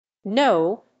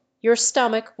No, your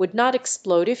stomach would not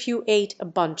explode if you ate a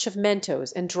bunch of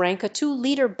Mentos and drank a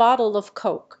 2-liter bottle of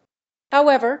Coke.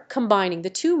 However, combining the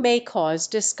two may cause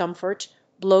discomfort,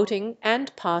 bloating,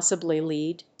 and possibly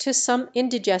lead to some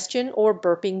indigestion or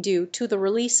burping due to the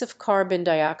release of carbon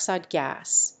dioxide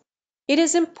gas. It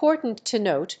is important to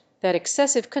note that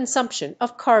excessive consumption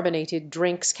of carbonated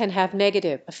drinks can have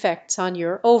negative effects on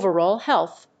your overall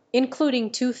health, including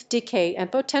tooth decay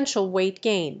and potential weight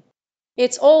gain.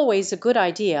 It's always a good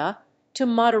idea to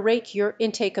moderate your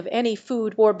intake of any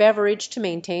food or beverage to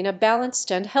maintain a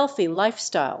balanced and healthy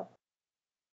lifestyle.